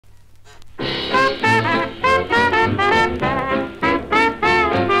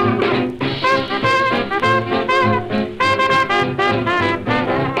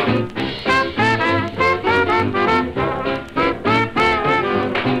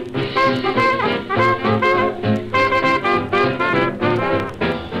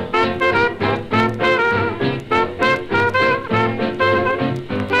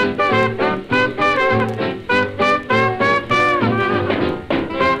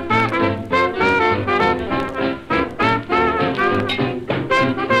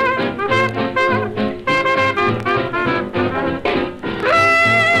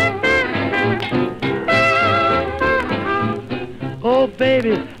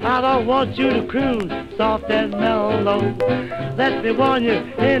baby, I don't want you to cruise soft and mellow. Let me warn you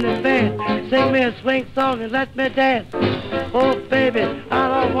in advance, sing me a swing song and let me dance. Oh baby,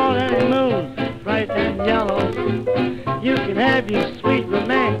 I don't want any moon, bright and yellow. You can have your sweet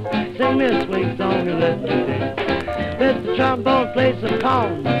romance, sing me a swing song and let me dance. Mr. Trombone, play some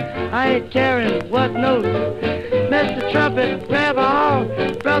calm, I ain't caring what notes. Mr. Trumpet, grab a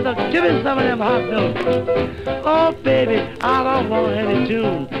horn, brother, give me some of them hot notes. Oh baby, I don't want any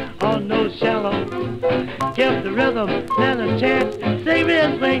tune on no shallow. Give the rhythm then a chance, sing me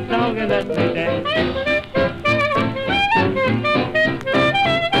a swing song and let me dance.